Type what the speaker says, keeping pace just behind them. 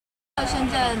深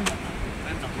圳，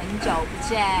很久不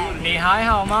见。你还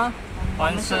好吗？我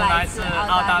们是来自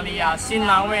澳大利亚新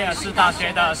南威尔士大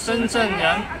學嘅深圳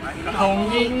人，同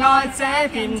熱愛這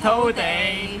片土地。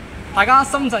大家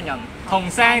深圳人同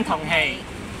聲同氣。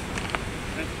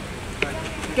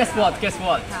Guess what? Guess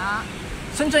what?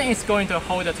 Shenzhen is going to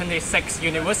hold the 26th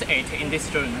Universiade in this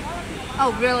June.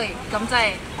 Oh really? 咁即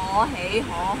係可喜可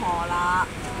賀啦。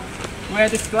Wear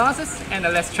these glasses and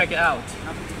let's check it out.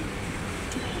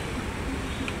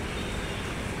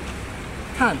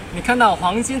 看，你看到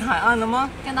黄金海岸了吗？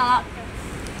看到了。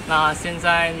那现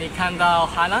在你看到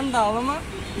海南岛了吗？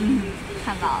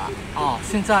看到了。哦，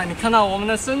现在你看到我们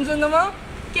的深圳了吗？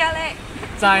漂亮。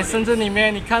在深圳里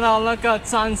面，你看到那个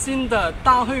崭新的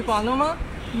大会馆了吗？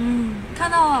看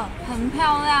到了，很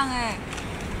漂亮哎。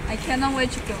I cannot wait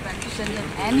to go back to Shenzhen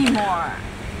anymore.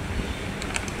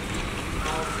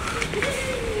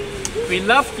 We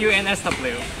love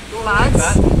UNSW.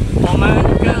 But 我们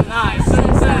更爱深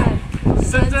圳，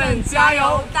深圳加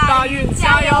油，大运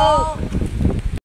加油！